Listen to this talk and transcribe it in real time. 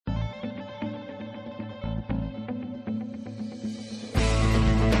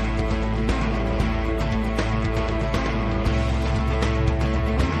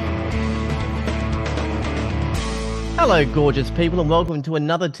Hello, gorgeous people, and welcome to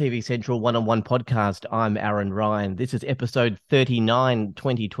another TV Central one-on-one podcast. I'm Aaron Ryan. This is episode 39,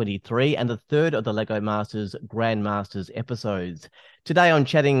 2023, and the third of the LEGO Masters Grandmasters episodes. Today, I'm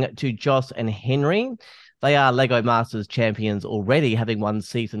chatting to Joss and Henry. They are LEGO Masters champions already, having won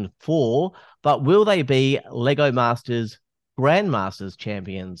season 4, but will they be LEGO Masters Grandmasters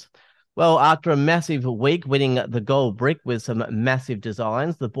champions? Well, after a massive week winning the gold brick with some massive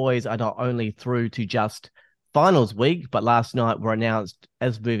designs, the boys are not only through to just finals week, but last night were announced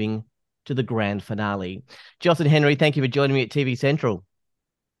as moving to the grand finale. Joss and Henry, thank you for joining me at TV Central.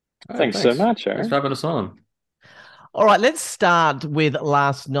 Thanks so much, Thanks Aaron. for having us on. All right, let's start with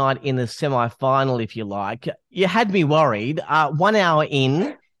last night in the semi-final, if you like. You had me worried. 1 hour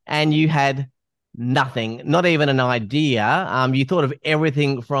in, and you had nothing, not even an idea. You thought of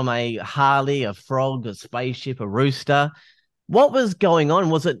everything from a Harley, a frog, a spaceship, a rooster. What was going on?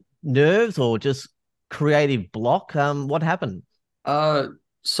 Was it nerves or just creative block? What happened?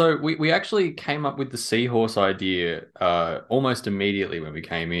 So we actually came up with the seahorse idea almost immediately when we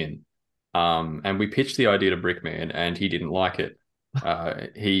came in. And we pitched the idea to Brickman and he didn't like it.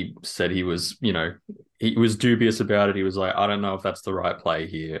 He said he was dubious about it. He was like, I don't know if that's the right play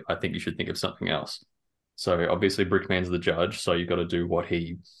here. I think you should think of something else. So obviously Brickman's the judge, so you've got to do what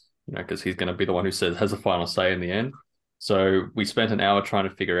he, because he's going to be the one who has the final say in the end. So we spent an hour trying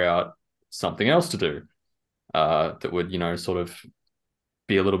to figure out something else to do that would, sort of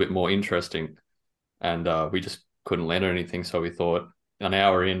be a little bit more interesting. And we just couldn't land on anything. So we thought, an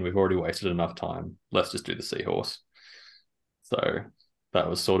hour in, we've already wasted enough time. Let's just do the seahorse. So that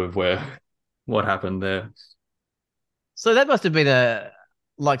was sort of what happened there. So that must have been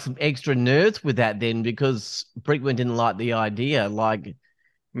some extra nerves with that then, because Brickman didn't like the idea.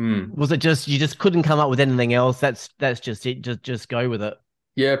 Was it just you just couldn't come up with anything else? That's just it. Just go with it.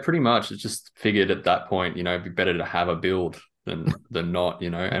 Yeah, pretty much. It just figured at that point, it'd be better to have a build than not,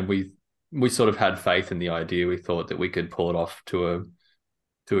 And we sort of had faith in the idea. We thought that we could pull it off to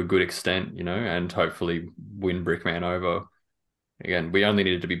a good extent, and hopefully win Brickman over. Again, we only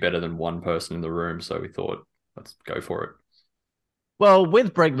needed to be better than one person in the room, so we thought, let's go for it. Well,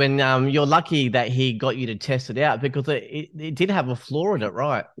 with Brickman, you're lucky that he got you to test it out because it did have a flaw in it,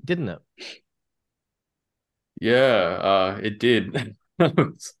 right? Didn't it? Yeah, it did. That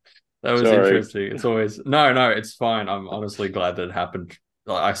was Sorry. interesting. It's always no, it's fine. I'm honestly glad that it happened.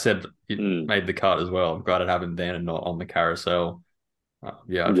 Like I said, it made the cut as well. I'm glad it happened then and not on the carousel. I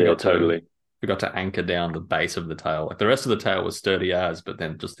forgot to anchor down the base of the tail. Like the rest of the tail was sturdy as, but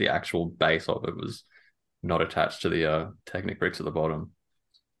then just the actual base of it was not attached to the Technic bricks at the bottom.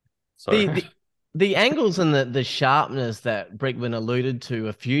 So the angles and the sharpness that Brickman alluded to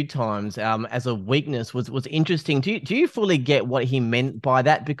a few times as a weakness was interesting. Do you fully get what he meant by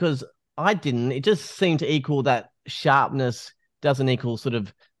that? Because I didn't. It just seemed to equal that sharpness doesn't equal sort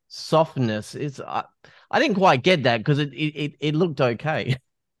of softness. I didn't quite get that because it looked okay.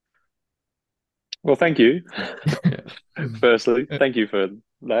 Well, thank you. yeah. Firstly, thank you for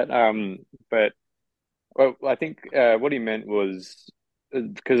that. But I think what he meant was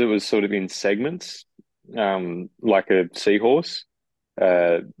because it was sort of in segments, like a seahorse.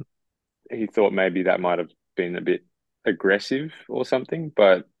 Uh, he thought maybe that might have been a bit aggressive or something.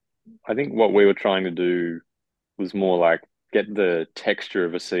 But I think what we were trying to do was more like get the texture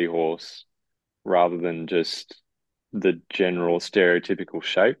of a seahorse rather than just the general stereotypical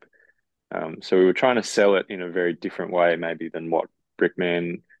shape. So we were trying to sell it in a very different way, maybe than what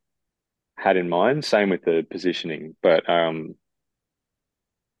Brickman had in mind. Same with the positioning, but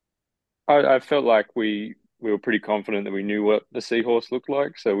I felt like we were pretty confident that we knew what the seahorse looked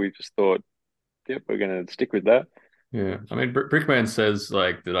like, so we just thought, yep, we're going to stick with that. Yeah, I mean, Brickman says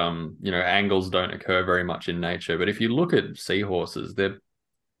like that. Angles don't occur very much in nature, but if you look at seahorses, they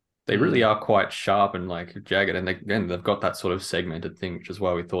really are quite sharp and like jagged, and they've got that sort of segmented thing, which is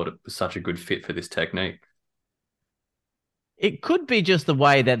why we thought it was such a good fit for this technique. It could be just the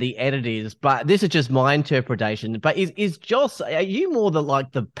way that the edit is, but this is just my interpretation. But is Joss, are you more the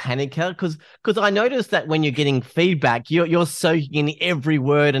panicker? Because I noticed that when you're getting feedback, you're soaking in every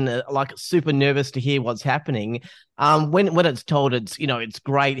word and like super nervous to hear what's happening. When it's told it's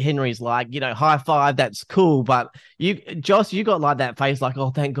great, Henry's like, high five, that's cool. But Joss, you got like that face like,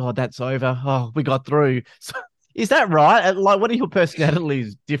 oh, thank God that's over. Oh, we got through. So is that right? Like, what are your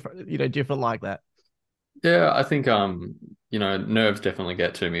personalities different? Different like that? Yeah, I think nerves definitely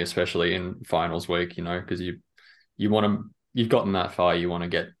get to me, especially in finals week, because you've gotten that far, you want to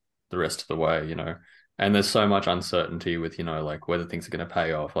get the rest of the way, and there's so much uncertainty with, like whether things are going to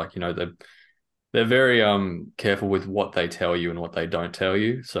pay off. Like, they're very careful with what they tell you and what they don't tell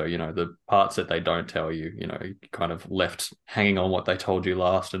you. So, the parts that they don't tell you, you kind of left hanging on what they told you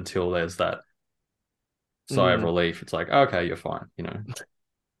last until there's that sigh of Mm. relief. It's like, okay, you're fine.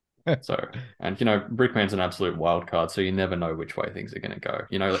 So, and Brickman's an absolute wild card, so you never know which way things are going to go.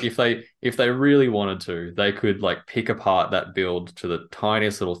 If they really wanted to, they could like pick apart that build to the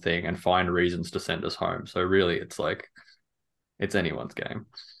tiniest little thing and find reasons to send us home. So really, it's like it's anyone's game.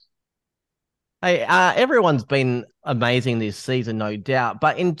 Hey, everyone's been amazing this season, no doubt.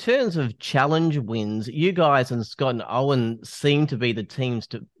 But in terms of challenge wins, you guys and Scott and Owen seem to be the teams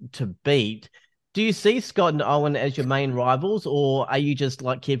to beat. Do you see Scott and Owen as your main rivals, or are you just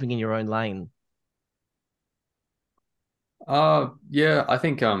like keeping in your own lane? Yeah, I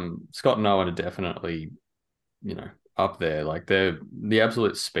think Scott and Owen are definitely, up there. Like the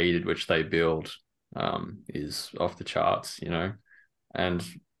absolute speed at which they build is off the charts. And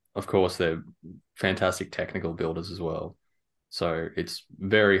of course they're fantastic technical builders as well. So it's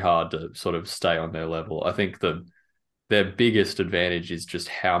very hard to sort of stay on their level. I think their biggest advantage is just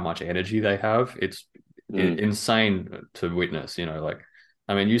how much energy they have. It's insane to witness, like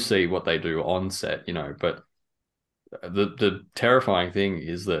I mean, you see what they do on set, but the terrifying thing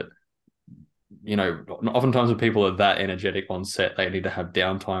is that oftentimes when people are that energetic on set, they need to have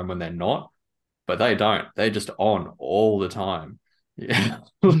downtime when they're not, but they don't. They're just on all the time. Yeah.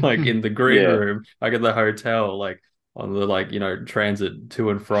 Like in the green Yeah. room, like at the hotel, like on the transit to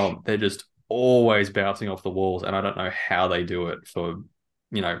and from, they're just always bouncing off the walls. And I don't know how they do it for,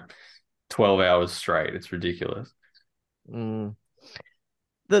 you know, 12 hours straight. It's ridiculous. Mm.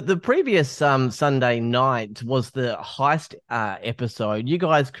 The previous Sunday night was the heist episode. You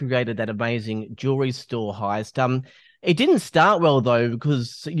guys created that amazing jewelry store heist. It didn't start well though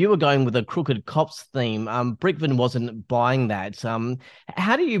because you were going with a crooked cops theme. Brickman wasn't buying that.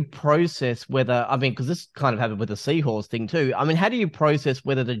 How do you process whether? I mean, because this kind of happened with the seahorse thing too. I mean, how do you process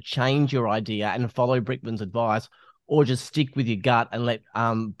whether to change your idea and follow Brickman's advice, or just stick with your gut and let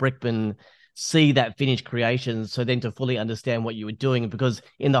Brickman see that finished creation, so then to fully understand what you were doing? Because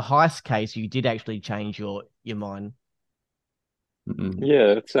in the heist case you did actually change your mind. Mm-mm.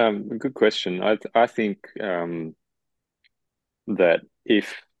 Yeah, it's a good question. I think that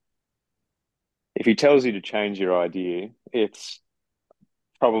if he tells you to change your idea, it's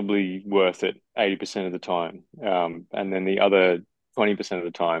probably worth it 80% of the time. And then the other 20% of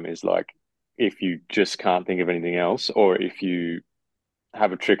the time is like if you just can't think of anything else, or if you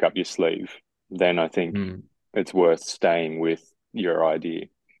have a trick up your sleeve, then I think Mm. it's worth staying with your idea.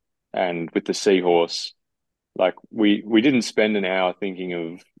 And with the seahorse, like we didn't spend an hour thinking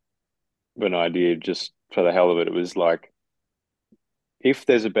of an idea just for the hell of it. It was like if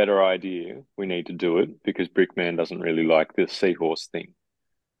there's a better idea, we need to do it because Brickman doesn't really like the seahorse thing.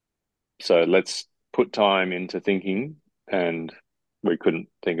 So let's put time into thinking, and we couldn't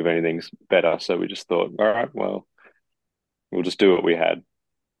think of anything better. So we just thought, all right, well, we'll just do what we had.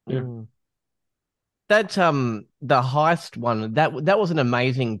 Yeah. Mm. That the heist one, that was an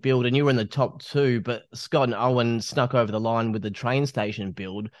amazing build, and you were in the top two, but Scott and Owen snuck over the line with the train station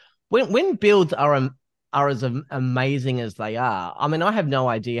build. When builds are as amazing as they are, I mean, I have no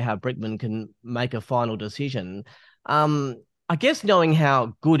idea how Brickman can make a final decision. I guess knowing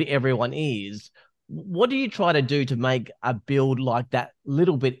how good everyone is, what do you try to do to make a build like that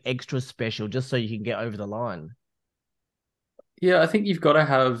little bit extra special, just so you can get over the line? Yeah, I think you've got to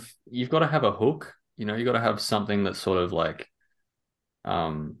have a hook. You've got to have something that's sort of like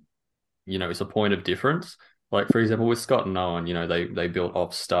um, it's a point of difference. Like for example, with Scott and Owen, they built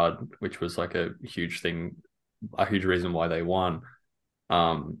Op Stud, which was like a huge thing, a huge reason why they won.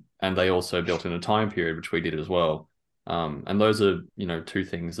 And they also built in a time period, which we did as well. And those are, two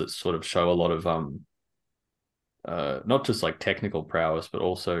things that sort of show a lot of not just like technical prowess, but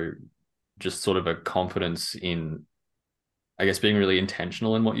also just sort of a confidence in, I guess, being really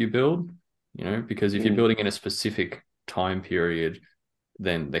intentional in what you build, because if you're Mm. building in a specific time period,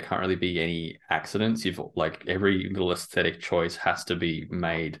 then there can't really be any accidents. You've like every little aesthetic choice has to be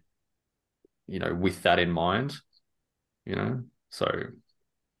made, with that in mind. So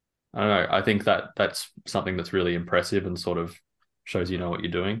I don't know. I think that's something that's really impressive and sort of shows what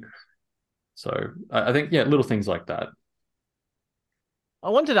you're doing. So I think, yeah, little things like that. I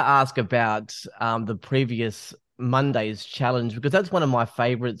wanted to ask about the previous Monday's challenge because that's one of my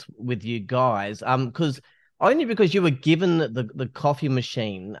favorites with you guys. Because only because you were given the coffee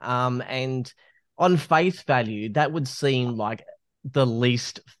machine, and on face value that would seem like the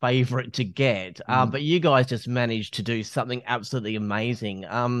least favorite to get. Mm. But you guys just managed to do something absolutely amazing.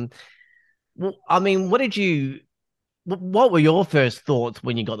 Well, I mean, what did you What were your first thoughts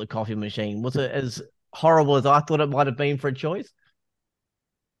when you got the coffee machine? Was it as horrible as I thought it might have been for a choice?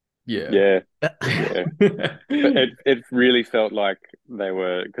 Yeah. Yeah, yeah. But it really felt like they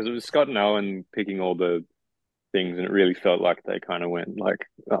were, because it was Scott and Owen picking all the things, and it really felt like they kind of went like,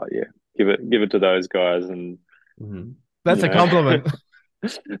 oh yeah, give it to those guys, and Mhm. That's you a know, compliment.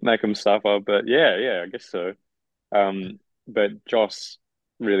 make them suffer. But yeah, I guess so. But Joss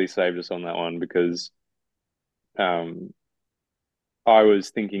really saved us on that one because um, I was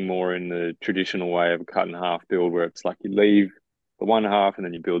thinking more in the traditional way of a cut in half build, where it's like you leave the one half and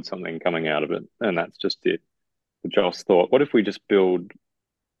then you build something coming out of it, and that's just it. But Joss thought, what if we just build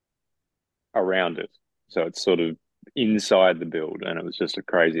around it? So it's sort of inside the build, and it was just a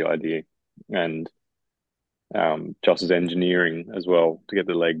crazy idea. And Joss's engineering as well to get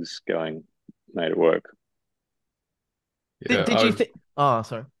the legs going made it work. Yeah. Did you think? Oh,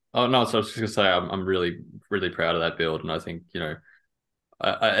 sorry. Oh no, so I was just gonna say I'm really, really proud of that build, and I think,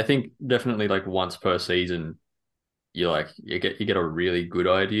 I think definitely like once per season you get a really good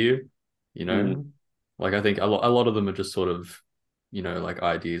idea, you Mm. know. Like I think a lot of them are just sort of, like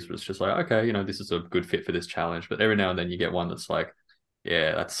ideas where it's just like, okay, this is a good fit for this challenge. But every now and then you get one that's like,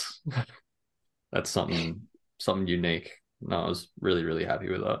 yeah, that's something unique. No, I was really, really happy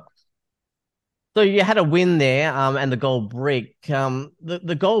with that. So you had a win there, and the gold brick.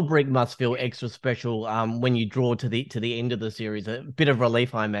 The gold brick must feel extra special, when you draw to the end of the series. A bit of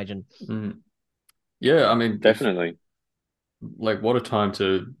relief, I imagine. Mm. Yeah, I mean, if Definitely. like what a time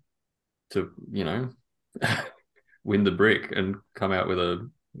to win the brick and come out with a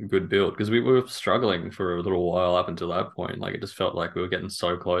good build, because we were struggling for a little while up until that point. Like it just felt like we were getting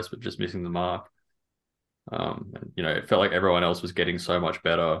so close but just missing the mark. And, it felt like everyone else was getting so much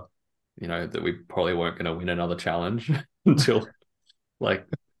better, that we probably weren't going to win another challenge until like,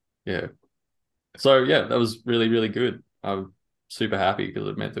 yeah. So yeah, that was really, really good. I'm super happy because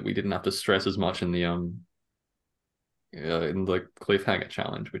it meant that we didn't have to stress as much in the cliffhanger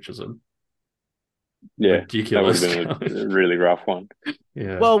challenge, which is a Yeah, that would ridiculous have been a challenge. really rough one.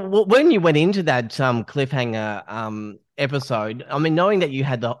 Yeah. Well, when you went into that cliffhanger episode, I mean, knowing that you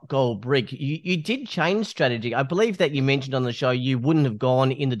had the gold brick, you did change strategy. I believe that you mentioned on the show you wouldn't have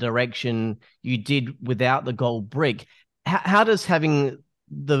gone in the direction you did without the gold brick. How does having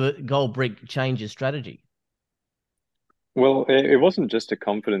the gold brick change your strategy? Well, it wasn't just a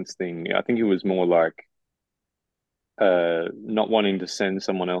confidence thing. I think it was more like not wanting to send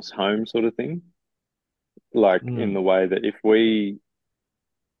someone else home, sort of thing. Like in Mm. the way that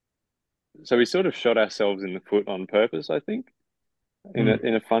so we sort of shot ourselves in the foot on purpose, I think, in a Mm.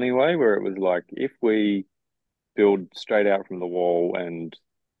 in a funny way, where it was like if we build straight out from the wall and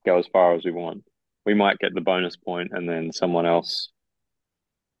go as far as we want, we might get the bonus point, and then someone else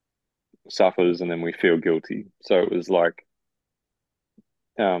suffers, and then we feel guilty. So it was like,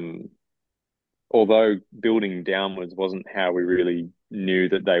 um, although building downwards wasn't how we really knew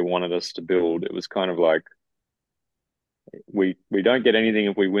that they wanted us to build, it was kind of like we don't get anything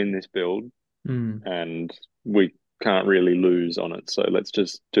if we win this build, Mm. and we can't really lose on it. So let's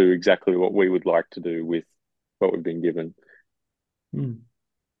just do exactly what we would like to do with what we've been given. Mm.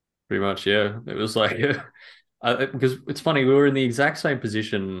 Pretty much, yeah. It was like, because it's funny, we were in the exact same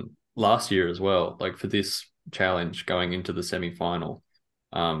position last year as well. Like for this challenge going into the semi-final,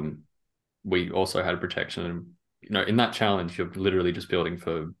 um, we also had protection. And, in that challenge, you're literally just building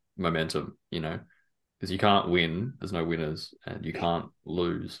for momentum, because you can't win. There's no winners, and you can't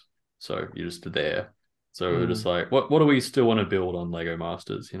lose. So you're just there. So we're just Mm. like, what do we still want to build on Lego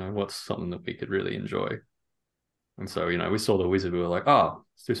Masters? What's something that we could really enjoy? And so, we saw the wizard, we were like, oh,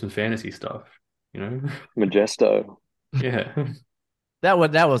 let's do some fantasy stuff, you know? Majesto. Yeah. That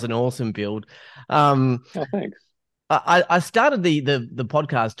was an awesome build. Um, Oh, thanks. I started the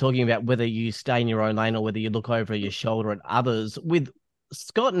podcast talking about whether you stay in your own lane or whether you look over your shoulder at others. With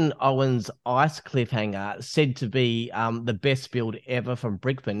Scott and Owen's ice cliffhanger said to be the best build ever from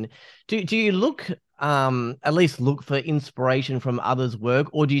Brickman, do you look at least look for inspiration from others' work,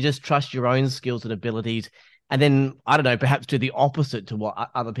 or do you just trust your own skills and abilities? And then I don't know, perhaps do the opposite to what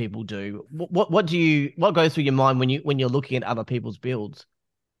other people do. What goes through your mind when you're looking at other people's builds?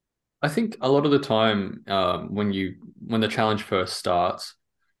 I think a lot of the time, when the challenge first starts,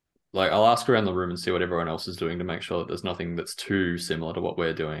 like I'll ask around the room and see what everyone else is doing to make sure that there's nothing that's too similar to what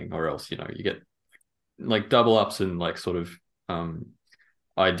we're doing, or else, you get like double ups and like sort of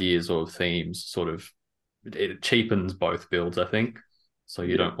ideas or themes sort of, it cheapens both builds, I think. So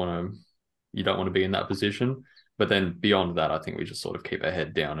you Yeah. don't want to be in that position. But then beyond that, I think we just sort of keep our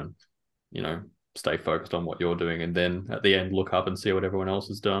head down and, stay focused on what you're doing, and then at the end look up and see what everyone else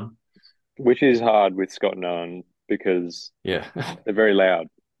has done. Which is hard with Scott and Owen because Yeah. they're very loud.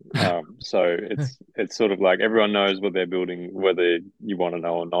 So it's sort of like everyone knows what they're building, whether you want to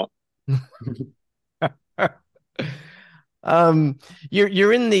know or not.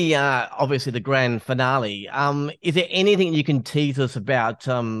 You're in the obviously the grand finale. Is there anything you can tease us about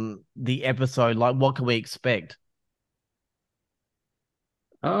the episode? Like, what can we expect?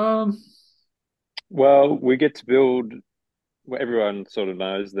 Um, Well, we get to build. Well, everyone sort of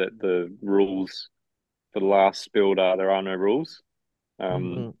knows that the rules for the last build are there are no rules.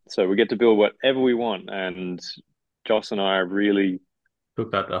 Mhm. So we get to build whatever we want, and Joss and I really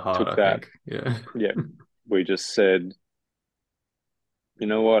took that to heart, took I that. think. Yeah. Yeah, we just said, you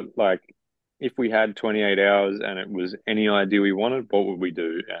know what, like if we had 28 hours and it was any idea we wanted, what would we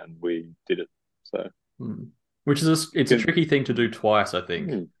do? And we did it. So Hmm. Which is it's a good. tricky thing to do twice, I think,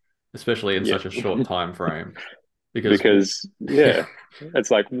 Hmm. especially in Yeah, such a short time frame. Because because yeah,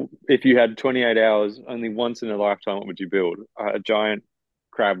 it's like if you had 28 hours, only once in a lifetime, what would you build? A giant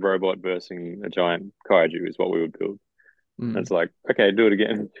crab robot versus a giant kaiju is what we would build. And Hmm. it's like, okay, do it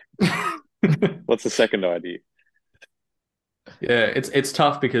again. What's the second idea? Yeah, it's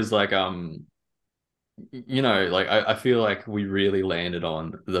tough because like like I feel like we really landed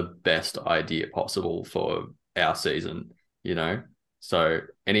on the best idea possible for our season, you know? So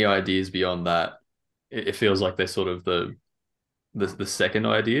any ideas beyond that, it feels like they're sort of the second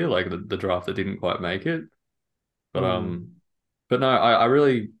idea, like the draft that didn't quite make it. But Mm. but no, I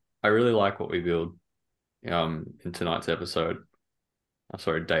really like what we build in tonight's episode. I'm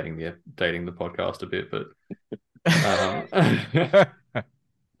sorry, dating the podcast a bit, but um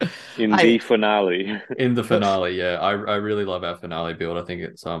In the I finale. in the finale, yeah, I really love our finale build. I think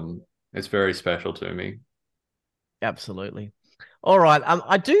it's very special to me. Absolutely. All right.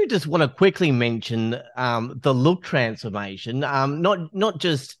 I do just want to quickly mention the look transformation. Not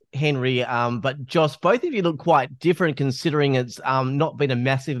just Henry, but Joss. Both of you look quite different, considering it's not been a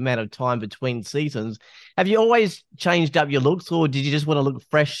massive amount of time between seasons. Have you always changed up your looks, or did you just want to look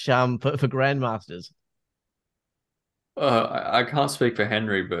fresh for Grandmasters? I can't speak for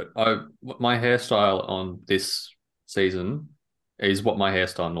Henry, but my hairstyle on this season is what my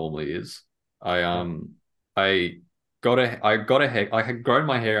hairstyle normally is. I I got a hair. I had grown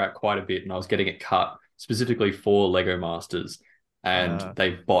my hair out quite a bit, and I was getting it cut specifically for Lego Masters, and Uh,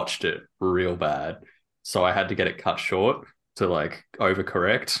 they botched it real bad. So I had to get it cut short to like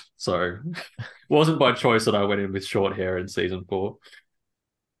overcorrect. So it wasn't by choice that I went in with short hair in season 4.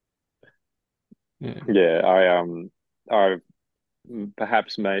 Yeah. Yeah, I've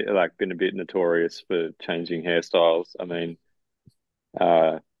perhaps made like been a bit notorious for changing hairstyles. I mean,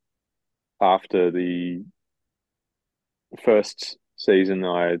 uh, after the first season,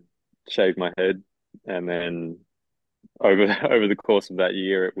 I shaved my head, and then over over the course of that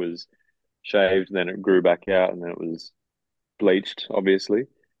year, it was shaved, then it grew back out, and then it was bleached, obviously.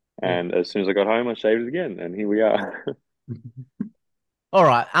 And as soon as I got home, I shaved it again, and here we are. All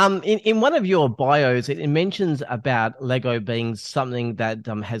right. In one of your bios, it mentions about Lego being something that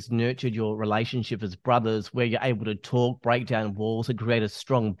has nurtured your relationship as brothers, where you're able to talk, break down walls, and create a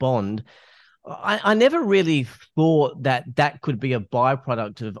strong bond. I never really thought that that could be a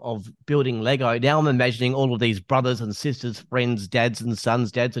byproduct of building Lego. Now I'm imagining all of these brothers and sisters, friends, dads and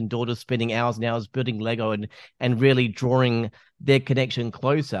sons, dads and daughters spending hours and hours building Lego and really drawing their connection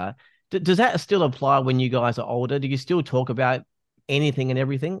closer. Does that still apply when you guys are older? Do you still talk about anything and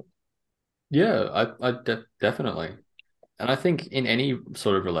everything? Yeah, I definitely. And I think in any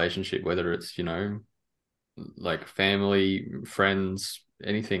sort of relationship, whether it's, like family, friends,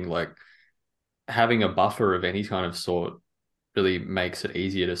 anything, like having a buffer of any kind of sort really makes it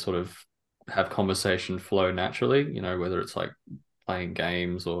easier to sort of have conversation flow naturally, whether it's like playing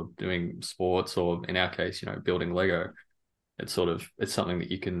games or doing sports or in our case, building Lego. It's something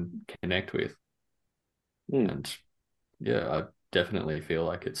that you can connect with. Hmm. And yeah, I definitely feel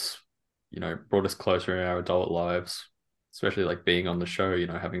like it's, brought us closer in our adult lives, especially like being on the show,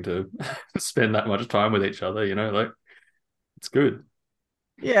 having to spend that much time with each other, like it's good.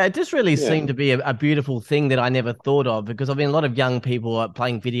 Yeah, it just really Yeah, seemed to be a beautiful thing that I never thought of because I mean, a lot of young people are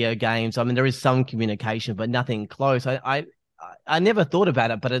playing video games. I mean, there is some communication, but nothing close. I never thought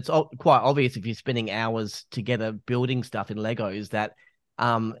about it, but it's quite obvious if you're spending hours together building stuff in Legos that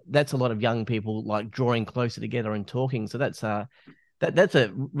that's a lot of young people like drawing closer together and talking. So that's a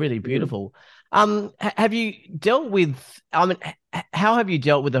really mm. beautiful. Have you dealt with? I mean, how have you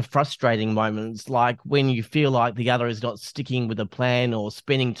dealt with the frustrating moments, like when you feel like the other is not sticking with a plan or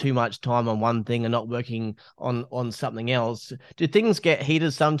spending too much time on one thing and not working on something else? Do things get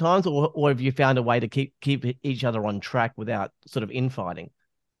heated sometimes, or have you found a way to keep each other on track without sort of infighting?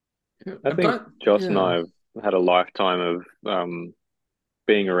 Yeah, I think but Joss and yeah. I have had a lifetime of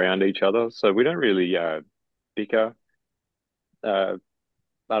being around each other, so we don't really bicker uh,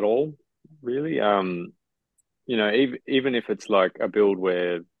 at all, really. Even if it's like a build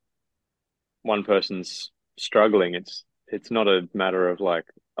where one person's struggling, it's not a matter of like,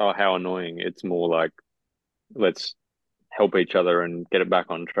 oh, how annoying. It's more like, let's help each other and get it back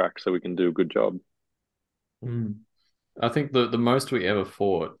on track so we can do a good job. Mm. I think the most we ever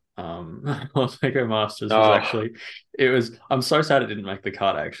fought on Lego Masters was Oh, actually I'm so sad it didn't make the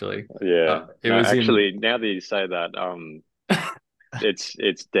cut actually. yeah. It No, was actually, now that you say that,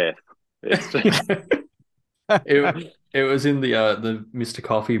 it's death. It's it was in the Mr.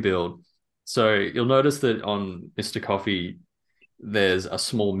 Coffee build. So you'll notice that on Mr. Coffee there's a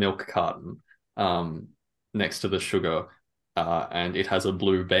small milk carton next to the sugar, and it has a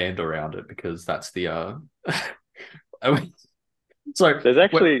blue band around it because that's the I mean, so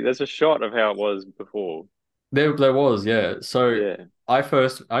there's a shot of how it was before. there was, yeah. So Yeah.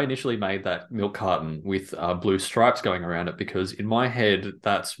 I initially made that milk carton with blue stripes going around it because in my head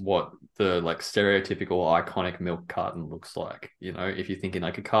that's what the like stereotypical iconic milk carton looks like. You know, if you're thinking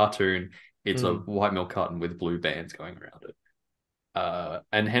like a cartoon, it's a white milk carton with blue bands going around it.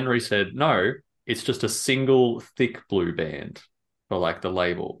 And Henry said, no, it's just a single thick blue band for like the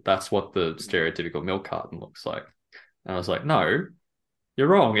label. That's what the stereotypical milk carton looks like. And I was like, no, you're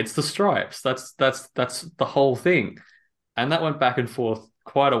wrong. It's the stripes. That's the whole thing. And that went back and forth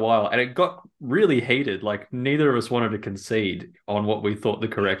quite a while. And it got really heated. Like neither of us wanted to concede on what we thought the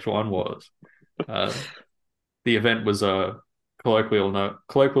correct one was. The event was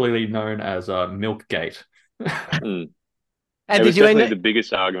colloquially known as Milkgate. And it was definitely the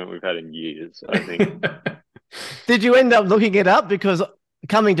biggest argument we've had in years, I think. Did you end up looking it up? Because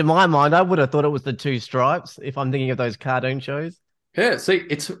coming to my mind, I would have thought it was the two stripes if I'm thinking of those cartoon shows. Yeah, see,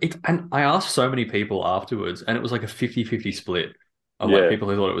 it's and I asked so many people afterwards, and it was like a 50-50 split of like people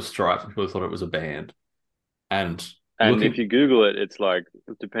who thought it was stripes and people who thought it was a band. And if you Google it, it's like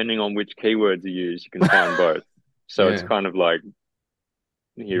depending on which keywords you use, you can find both. So it's kind of like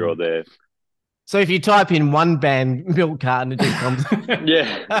here or there. So if you type in one band milk carton, it just comes.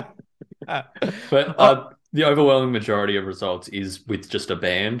 Yeah. But the overwhelming majority of results is with just a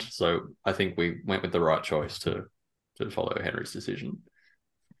band. So I think we went with the right choice to follow Henry's decision.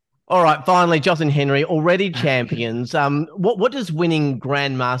 All right, finally, Joss and Henry, already champions. What does winning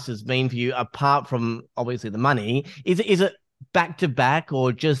Grandmasters mean for you, apart from obviously the money? Is it back to back,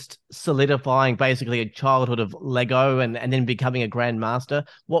 or just solidifying basically a childhood of Lego and then becoming a Grandmaster?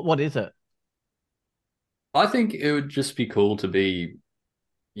 What is it? I think it would just be cool to be,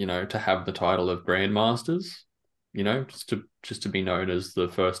 to have the title of Grandmasters, just to be known as the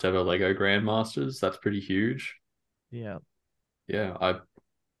first ever Lego Grandmasters. That's pretty huge. Yeah. Yeah,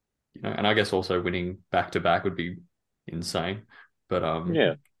 and I guess also winning back to back would be insane. But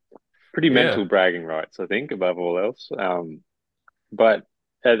pretty mental bragging rights, I think, above all else. But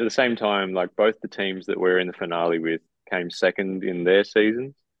at the same time, like both the teams that we're in the finale with came second in their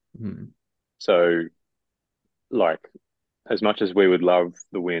seasons. So, like, as much as we would love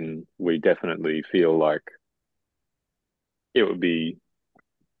the win, we definitely feel like it would be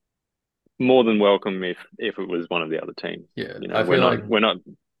more than welcome if it was one of the other teams. Yeah, we're not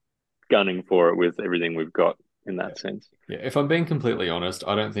gunning for it with everything we've got in that sense. Yeah, if I'm being completely honest,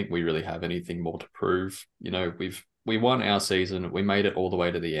 I don't think we really have anything more to prove. We won our season. We made it all the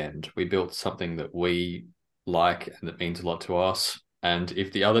way to the end. We built something that we like and that means a lot to us. And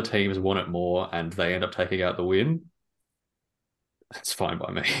if the other teams want it more and they end up taking out the win, that's fine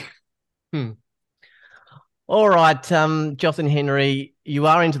by me. All right, Joss and Henry, you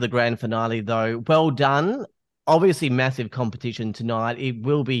are into the grand finale, though. Well done. Obviously, massive competition tonight. It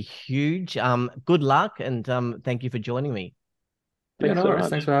will be huge. Good luck, and thank you for joining me. Thanks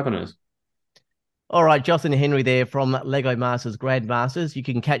for having us. All right, Joss and Henry there from Lego Masters Grandmasters. You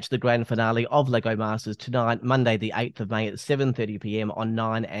can catch the grand finale of Lego Masters tonight, Monday, the 8th of May at 7:30 p.m. on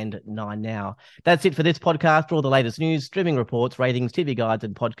 9 and 9 Now. That's it for this podcast. For all the latest news, streaming reports, ratings, TV guides,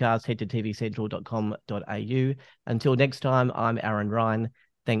 and podcasts, head to tvcentral.com.au. Until next time, I'm Aaron Ryan.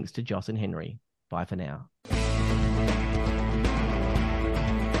 Thanks to Joss and Henry. Bye for now.